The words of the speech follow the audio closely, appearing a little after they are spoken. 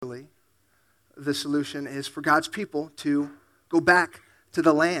the solution is for God's people to go back to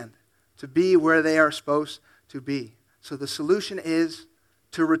the land, to be where they are supposed to be. So the solution is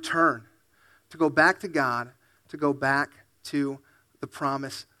to return, to go back to God, to go back to the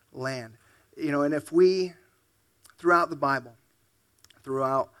promised land. And if we, throughout the Bible,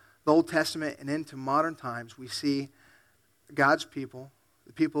 throughout the Old Testament and into modern times, we see God's people,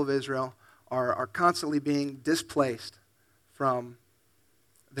 the people of Israel, are constantly being displaced from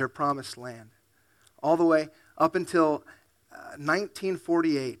their promised land. All the way up until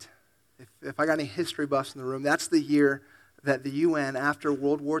 1948. If I got any history buffs in the room, that's the year that the UN, after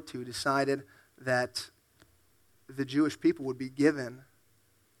World War II, decided that the Jewish people would be given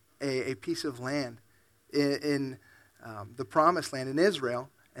a piece of land in the promised land in Israel,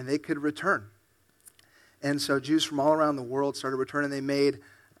 and they could return. And so Jews from all around the world started returning. They made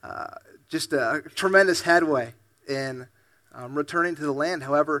just a tremendous headway in returning to the land.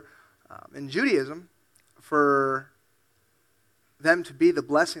 However, in Judaism, for them to be the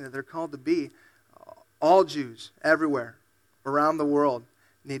blessing that they're called to be, all Jews everywhere around the world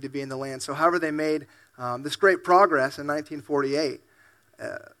need to be in the land. So however they made this great progress in 1948,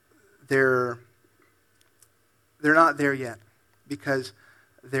 they're not there yet, because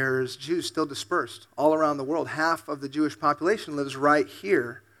there's Jews still dispersed all around the world. Half of the Jewish population lives right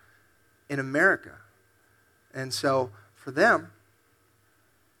here in America. And so for them,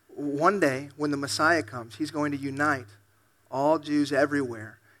 one day when the Messiah comes, he's going to unite all Jews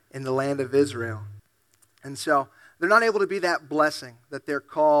everywhere in the land of Israel. And so they're not able to be that blessing that they're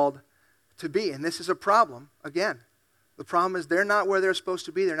called to be. And this is a problem, again. The problem is they're not where they're supposed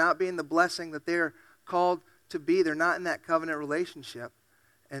to be. They're not being the blessing that they're called to be. They're not in that covenant relationship.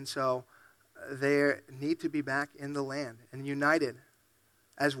 And so they need to be back in the land and united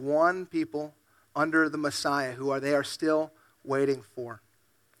as one people under the Messiah who they are still waiting for.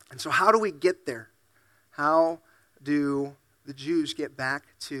 And so how do we get there? How do the Jews get back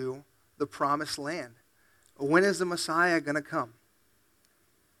to the promised land? When is the Messiah going to come?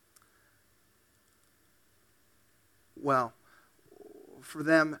 Well, for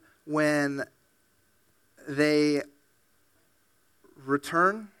them, when they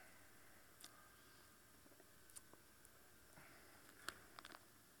return,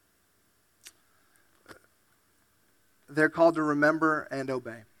 they're called to remember and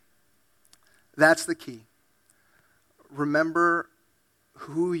obey. That's the key. Remember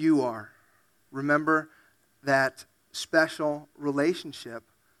who you are. Remember that special relationship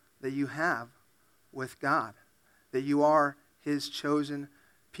that you have with God, that you are his chosen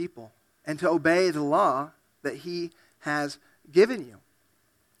people, and to obey the law that he has given you.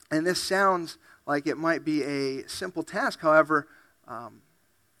 And this sounds like it might be a simple task. However,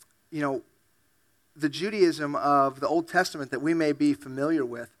 the Judaism of the Old Testament that we may be familiar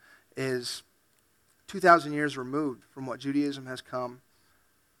with is 2,000 years removed from what Judaism has come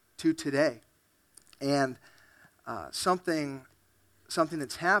to today. And something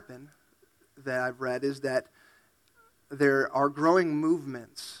that's happened that I've read is that there are growing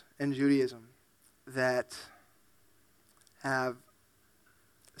movements in Judaism that have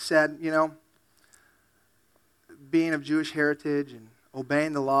said, being of Jewish heritage and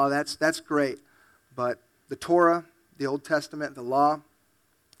obeying the law, that's great. But the Torah, the Old Testament, the law,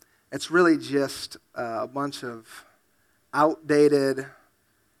 it's really just a bunch of outdated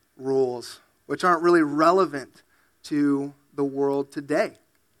rules, which aren't really relevant to the world today.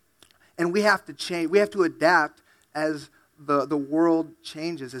 And we have to change. We have to adapt as the world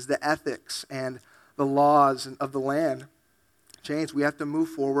changes, as the ethics and the laws of the land change. We have to move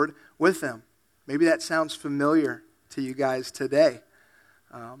forward with them. Maybe that sounds familiar to you guys today.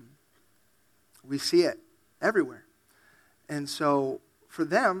 We see it everywhere. And so for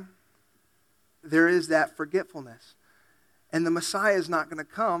them, there is that forgetfulness. And the Messiah is not going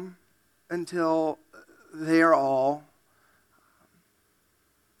to come until they are all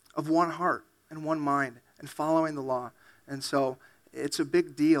of one heart and one mind and following the law. And so it's a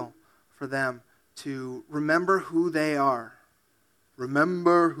big deal for them to remember who they are.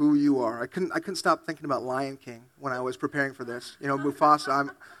 Remember who you are. I couldn't stop thinking about Lion King when I was preparing for this. Mufasa.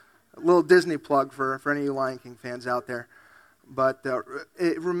 I'm a little Disney plug for any of you Lion King fans out there. But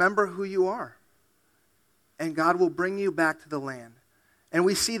remember who you are. And God will bring you back to the land. And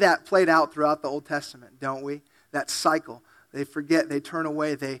we see that played out throughout the Old Testament, don't we? That cycle. They forget, they turn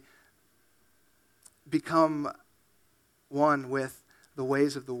away, they become one with the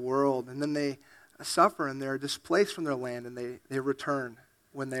ways of the world. And then they suffer and they're displaced from their land and they return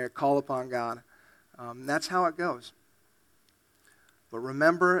when they call upon God. That's how it goes. But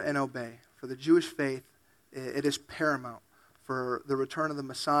remember and obey. For the Jewish faith, it is paramount for the return of the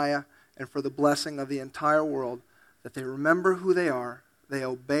Messiah and for the blessing of the entire world, that they remember who they are, they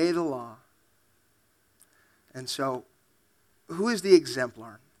obey the law. And so, who is the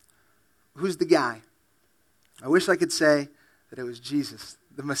exemplar? Who's the guy? I wish I could say that it was Jesus,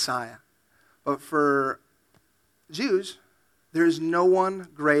 the Messiah. But for Jews, there is no one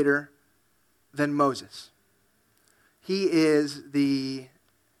greater than Moses. He is the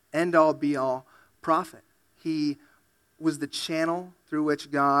end-all, be-all prophet. He was the channel through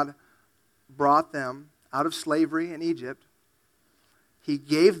which God brought them out of slavery in Egypt. He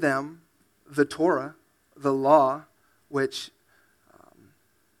gave them the Torah, the law, which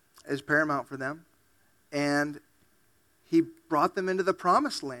is paramount for them. And he brought them into the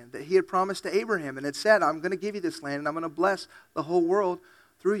promised land that he had promised to Abraham. And it said, I'm going to give you this land and I'm going to bless the whole world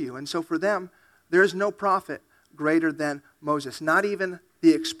through you. And so for them, there is no prophet greater than Moses, not even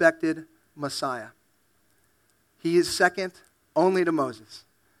the expected Messiah. He is second only to Moses.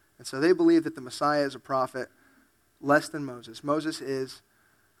 And so they believe that the Messiah is a prophet less than Moses. Moses is,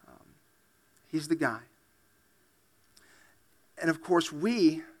 he's the guy. And of course,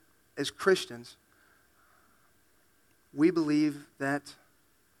 we, as Christians, we believe that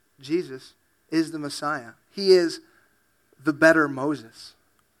Jesus is the Messiah. He is the better Moses.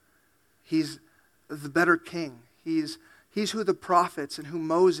 He's the better king. He's who the prophets and who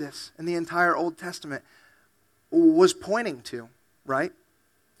Moses and the entire Old Testament was pointing to, right?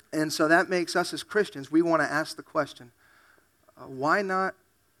 And so that makes us as Christians, we want to ask the question, why not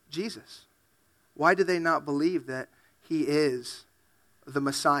Jesus? Why do they not believe that he is the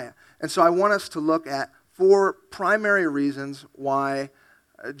Messiah? And so I want us to look at 4 primary reasons why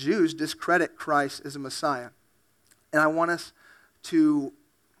Jews discredit Christ as a Messiah. And I want us to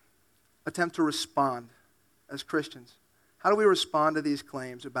attempt to respond as Christians. How do we respond to these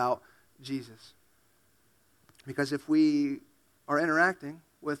claims about Jesus? Because if we are interacting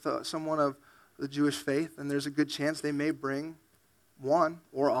with someone of the Jewish faith, then there's a good chance they may bring one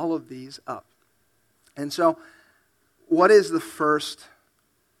or all of these up. And so, what is the first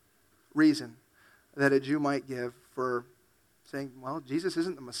reason that a Jew might give for saying, well, Jesus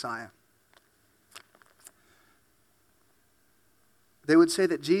isn't the Messiah? They would say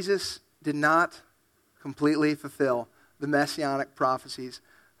that Jesus did not completely fulfill the messianic prophecies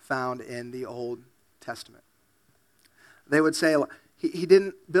found in the Old Testament. They would say he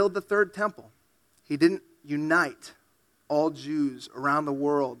didn't build the third temple. He didn't unite all Jews around the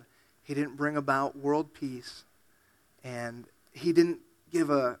world. He didn't bring about world peace. And he didn't give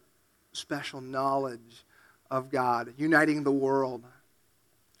a special knowledge of God, uniting the world.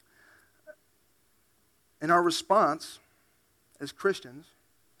 In our response, as Christians,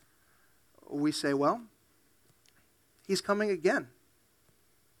 we say, well, he's coming again.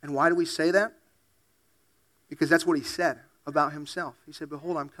 And why do we say that? Because that's what he said about himself. He said,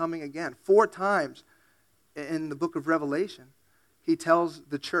 behold, I'm coming again. 4 times in the book of Revelation, he tells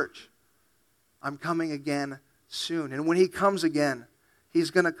the church, I'm coming again soon. And when he comes again,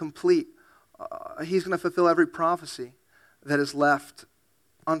 he's going to he's going to fulfill every prophecy that is left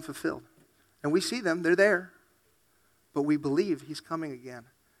unfulfilled. And we see them, they're there. But we believe he's coming again.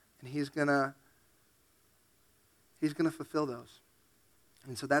 And he's going to fulfill those.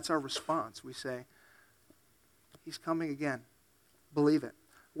 And so that's our response. We say, he's coming again. Believe it.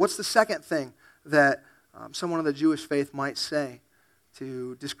 What's the second thing that someone of the Jewish faith might say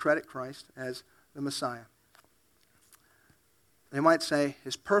to discredit Christ as the Messiah? They might say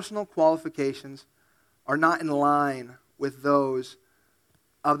his personal qualifications are not in line with those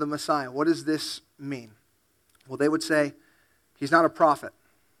of the Messiah. What does this mean? Well, they would say he's not a prophet.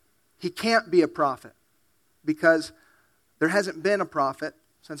 He can't be a prophet because there hasn't been a prophet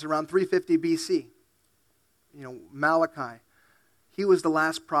since around 350 BC. Malachi, he was the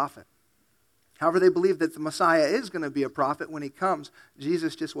last prophet. However, they believe that the Messiah is going to be a prophet when he comes.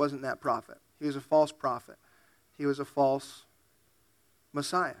 Jesus just wasn't that prophet. He was a false prophet. He was a false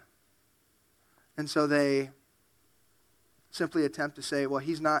Messiah. And so they simply attempt to say, well,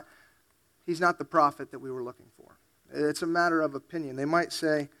 he's not the prophet that we were looking for. It's a matter of opinion. They might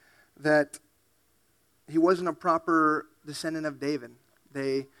say that he wasn't a proper descendant of David.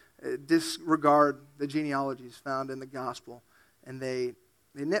 They disregard the genealogies found in the gospel, and they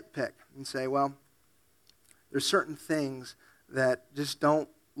nitpick and say, well, there's certain things that just don't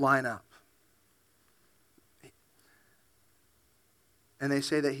line up. And they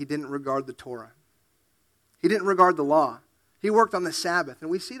say that he didn't regard the Torah. He didn't regard the law. He worked on the Sabbath, and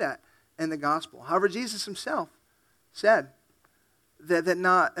we see that in the gospel. However, Jesus himself said that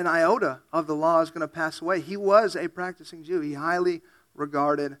not an iota of the law is going to pass away. He was a practicing Jew. He highly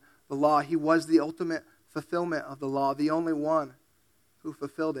regarded the law. He was the ultimate fulfillment of the law, the only one who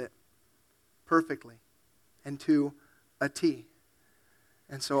fulfilled it perfectly and to a T.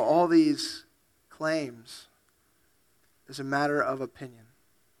 And so all these claims is a matter of opinion.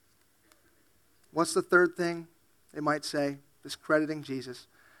 What's the third thing they might say, discrediting Jesus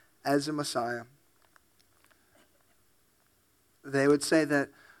as a Messiah? They would say that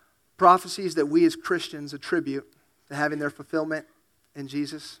prophecies that we as Christians attribute to having their fulfillment in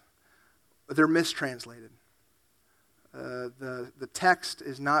Jesus, they're mistranslated. The text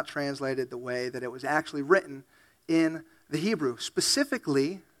is not translated the way that it was actually written in the Hebrew.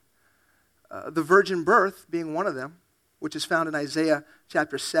 Specifically, the virgin birth being one of them, which is found in Isaiah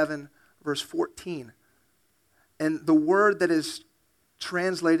chapter 7, verse 14. And the word that is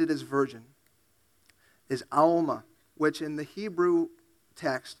translated as virgin is alma, which in the Hebrew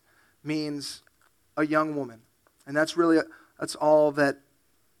text means a young woman. And that's all that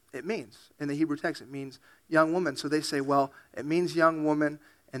it means. In the Hebrew text, it means young woman. So they say, well, it means young woman,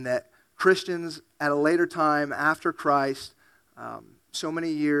 and that Christians at a later time after Christ, so many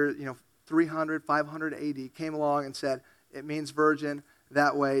years, 300, 500 AD, came along and said, it means virgin,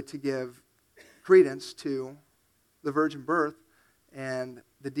 that way to give credence to the virgin birth and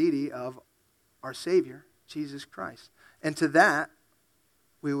the deity of our Savior, Jesus Christ. And to that,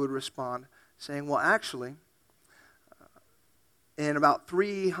 we would respond saying, well, actually, in about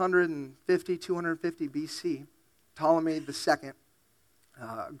 350, 250 BC, Ptolemy II,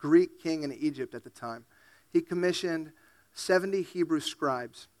 Greek king in Egypt at the time, he commissioned 70 Hebrew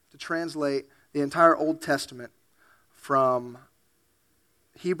scribes to translate the entire Old Testament from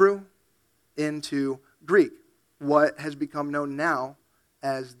Hebrew into Greek, what has become known now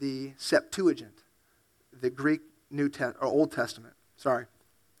as the Septuagint, the Greek Old Testament.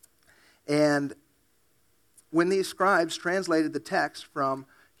 And when these scribes translated the text from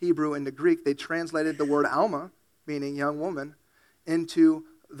Hebrew into Greek, they translated the word alma, meaning young woman, into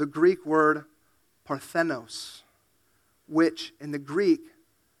the Greek word parthenos, which in the Greek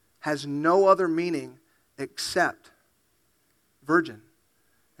has no other meaning except virgin.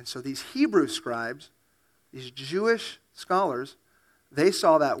 And so these Hebrew scribes, these Jewish scholars, they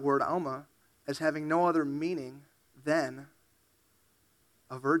saw that word alma as having no other meaning than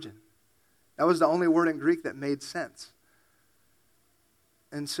a virgin. That was the only word in Greek that made sense.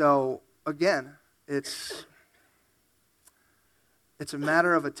 And so, again, it's a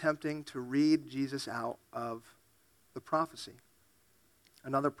matter of attempting to read Jesus out of the prophecy.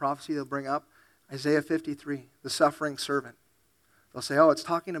 Another prophecy they'll bring up, Isaiah 53, the suffering servant. They'll say, it's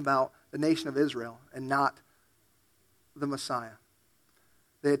talking about the nation of Israel and not the Messiah.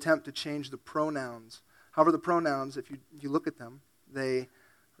 They attempt to change the pronouns. However, the pronouns, if you look at them, they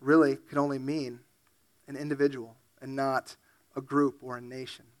really could only mean an individual and not a group or a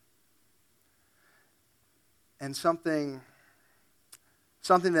nation. And something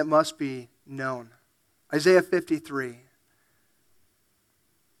that must be known. Isaiah 53,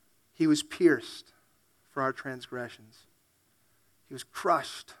 he was pierced for our transgressions. He was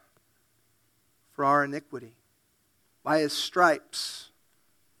crushed for our iniquity. By his stripes,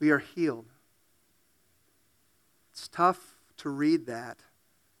 we are healed. It's tough to read that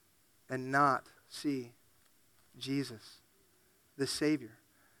and not see Jesus, the Savior.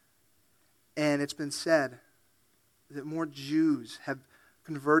 And it's been said that more Jews have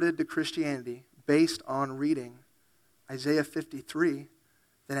converted to Christianity based on reading Isaiah 53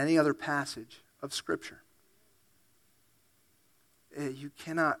 than any other passage of Scripture. You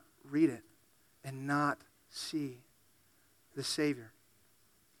cannot read it and not see the Savior.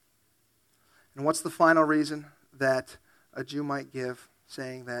 And what's the final reason that a Jew might give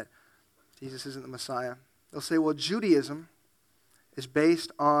saying that Jesus isn't the Messiah? They'll say, well, Judaism is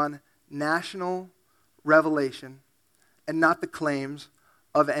based on national revelation and not the claims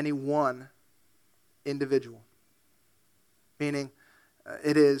of any one individual. Meaning,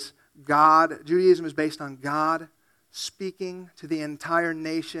 it is God, Judaism is based on God speaking to the entire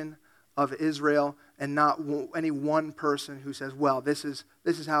nation of Israel and not any one person who says, well, this is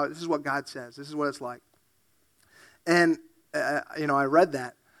what God says. This is what it's like. And, I read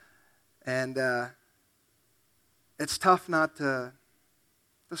that, and it's tough not to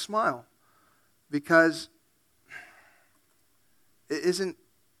smile, because isn't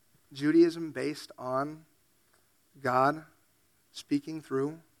Judaism based on God speaking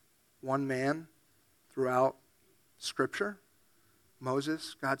through one man throughout Scripture?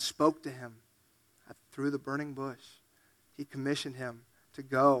 Moses, God spoke to him through the burning bush. He commissioned him to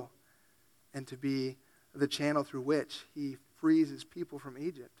go and to be the channel through which he frees his people from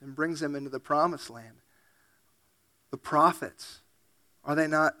Egypt and brings them into the promised land. The prophets, are they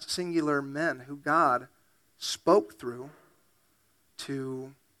not singular men who God spoke through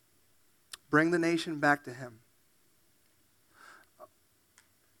to bring the nation back to him.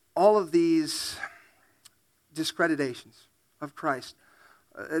 All of these discreditations of Christ,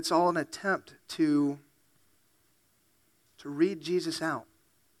 it's all an attempt to read Jesus out,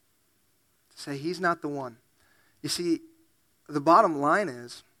 to say he's not the one. You see, the bottom line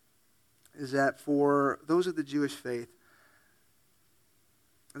is that for those of the Jewish faith,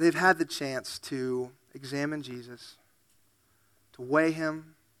 they've had the chance to examine Jesus, to weigh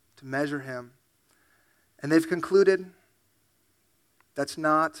him, to measure him, and they've concluded that's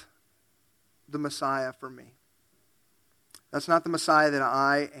not the Messiah for me. That's not the Messiah that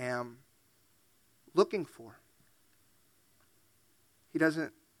I am looking for.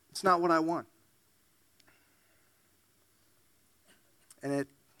 It's not what I want. And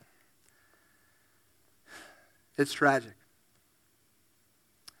it's tragic.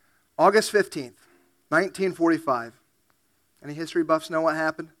 August 15th, 1945. Any history buffs know what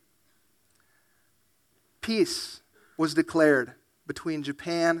happened? Peace was declared between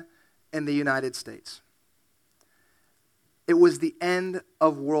Japan and the United States. It was the end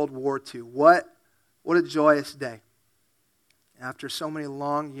of World War II. What a joyous day. After so many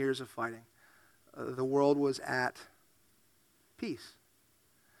long years of fighting, the world was at peace.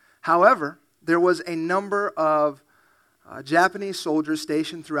 However, there was a number of Japanese soldiers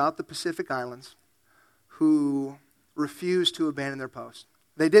stationed throughout the Pacific Islands who refused to abandon their post.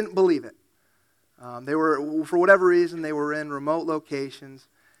 They didn't believe it. They were, for whatever reason, they were in remote locations,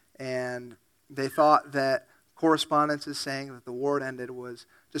 and they thought that correspondences saying that the war had ended was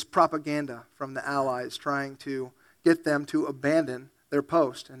just propaganda from the Allies trying to get them to abandon their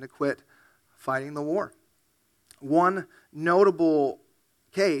post and to quit fighting the war. One notable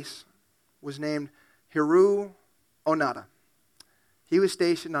case was named Hiroo Onoda. He was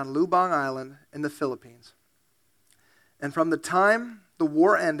stationed on Lubang Island in the Philippines. And from the time the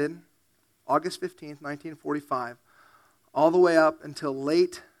war ended, August 15th, 1945, all the way up until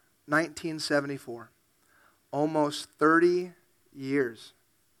late 1974, almost 30 years,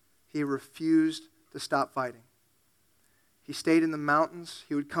 he refused to stop fighting. He stayed in the mountains.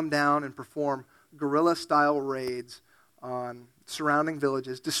 He would come down and perform guerrilla-style raids on surrounding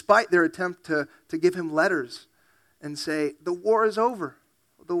villages, despite their attempt to give him letters and say, the war is over.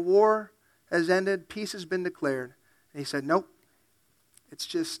 The war has ended. Peace has been declared. And he said, nope,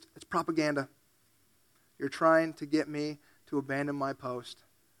 it's propaganda. You're trying to get me to abandon my post.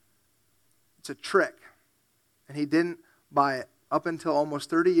 It's a trick. And he didn't buy it up until almost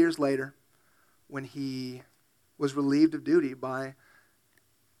 30 years later when he was relieved of duty by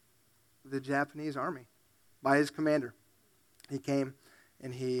the Japanese army, by his commander. He came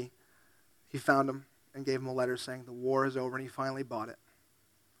and he found him and gave him a letter saying the war is over, and he finally bought it.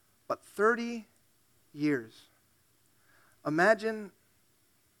 But 30 years. Imagine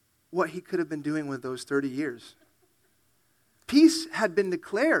what he could have been doing with those 30 years. Peace had been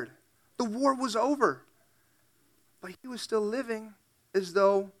declared. The war was over. But he was still living as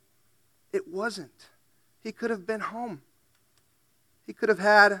though it wasn't. He could have been home. He could have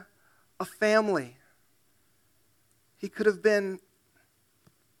had a family. He could have been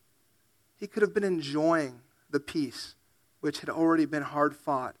enjoying the peace which had already been hard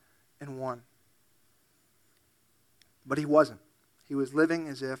fought and won. But he wasn't. He was living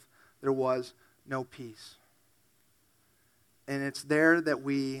as if there was no peace. And it's there that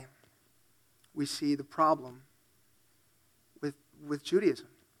we see the problem with Judaism.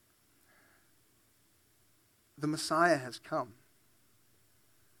 The Messiah has come.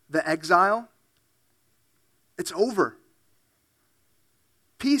 The exile, it's over.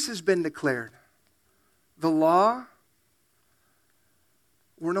 Peace has been declared. The law,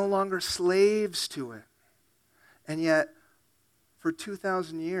 we're no longer slaves to it. And yet, for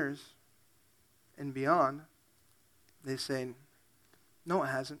 2,000 years and beyond, they say, no, it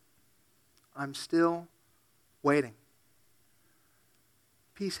hasn't. I'm still waiting.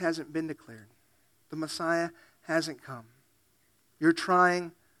 Peace hasn't been declared. The Messiah hasn't come. You're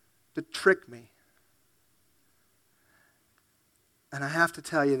trying to trick me. And I have to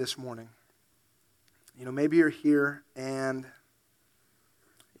tell you this morning, maybe you're here and,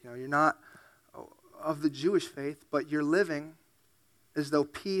 you're not of the Jewish faith, but you're living as though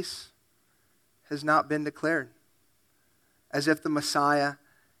peace has not been declared. As if the Messiah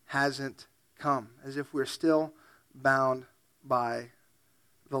hasn't come. As if we're still bound by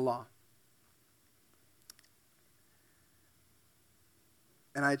the law.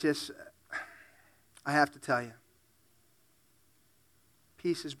 And I have to tell you,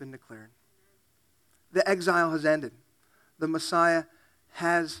 peace has been declared. The exile has ended. The Messiah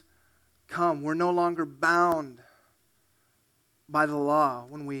has come. We're no longer bound by the law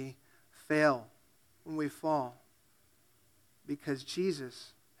when we fail, when we fall, because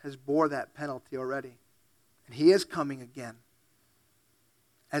Jesus has bore that penalty already. And he is coming again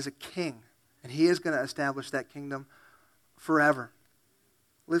as a king, and he is going to establish that kingdom forever.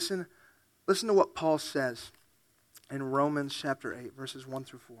 Listen to what Paul says in Romans chapter 8, verses 1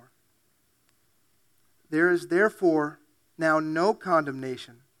 through 4. There is therefore now no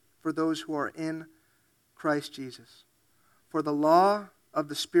condemnation for those who are in Christ Jesus. For the law of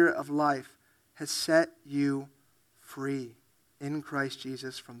the Spirit of life has set you free in Christ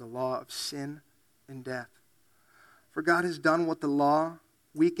Jesus from the law of sin and death. For God has done what the law,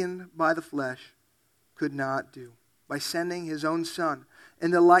 weakened by the flesh, could not do, by sending his own Son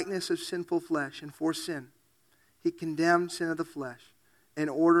in the likeness of sinful flesh, and for sin. He condemned sin of the flesh in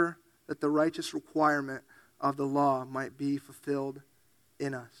order that the righteous requirement of the law might be fulfilled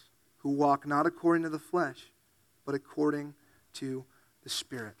in us, who walk not according to the flesh, but according to the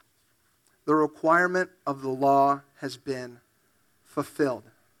Spirit. The requirement of the law has been fulfilled.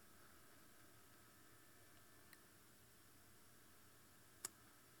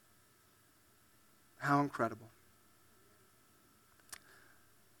 How incredible.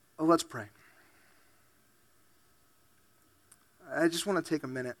 Well, let's pray. I just want to take a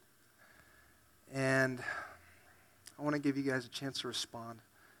minute, and I want to give you guys a chance to respond.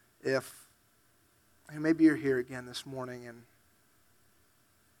 If maybe you're here again this morning and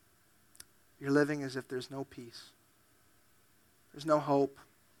you're living as if there's no peace, there's no hope,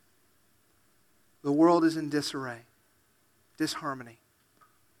 the world is in disarray, disharmony,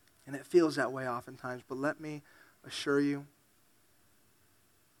 and it feels that way oftentimes, but let me assure you,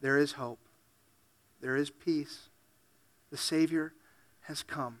 there is hope, there is peace. The Savior has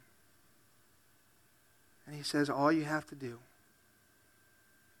come. And he says, all you have to do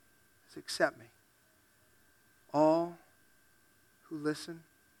is accept me. All who listen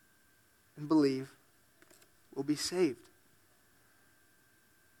and believe will be saved.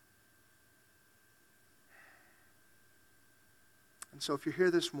 And so if you're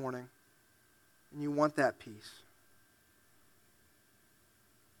here this morning and you want that peace,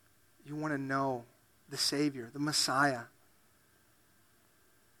 you want to know the Savior, the Messiah,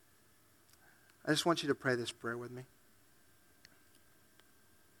 I just want you to pray this prayer with me.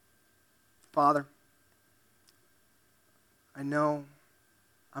 Father, I know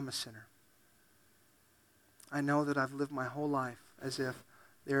I'm a sinner. I know that I've lived my whole life as if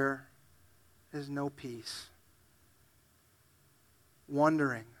there is no peace,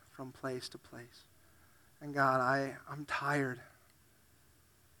 wandering from place to place. And God, I'm tired.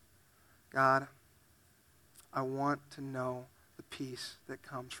 God, I want to know the peace that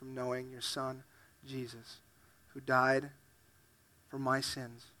comes from knowing your Son, Jesus, who died for my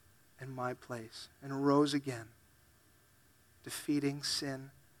sins in my place and rose again, defeating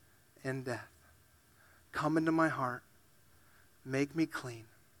sin and death. Come into my heart, make me clean.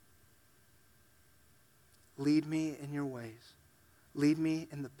 Lead me in your ways. Lead me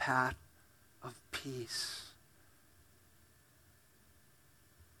in the path of peace.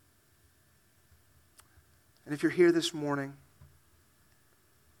 And if you're here this morning,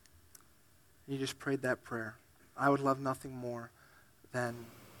 you just prayed that prayer, I would love nothing more than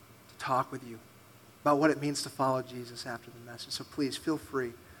to talk with you about what it means to follow Jesus after the message. So please feel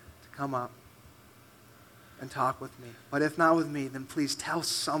free to come up and talk with me. But if not with me, then please tell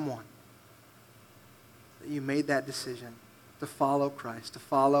someone that you made that decision to follow Christ, to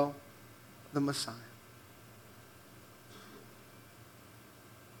follow the Messiah.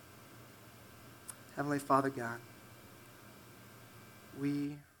 Heavenly Father God,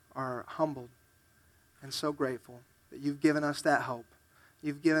 we are humbled and so grateful that you've given us that hope.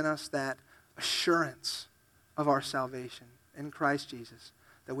 You've given us that assurance of our salvation in Christ Jesus,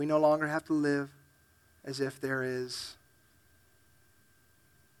 that we no longer have to live as if there is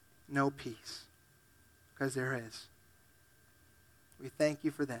no peace, because there is. We thank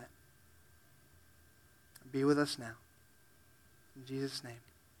you for that. Be with us now. In Jesus' name,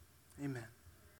 amen.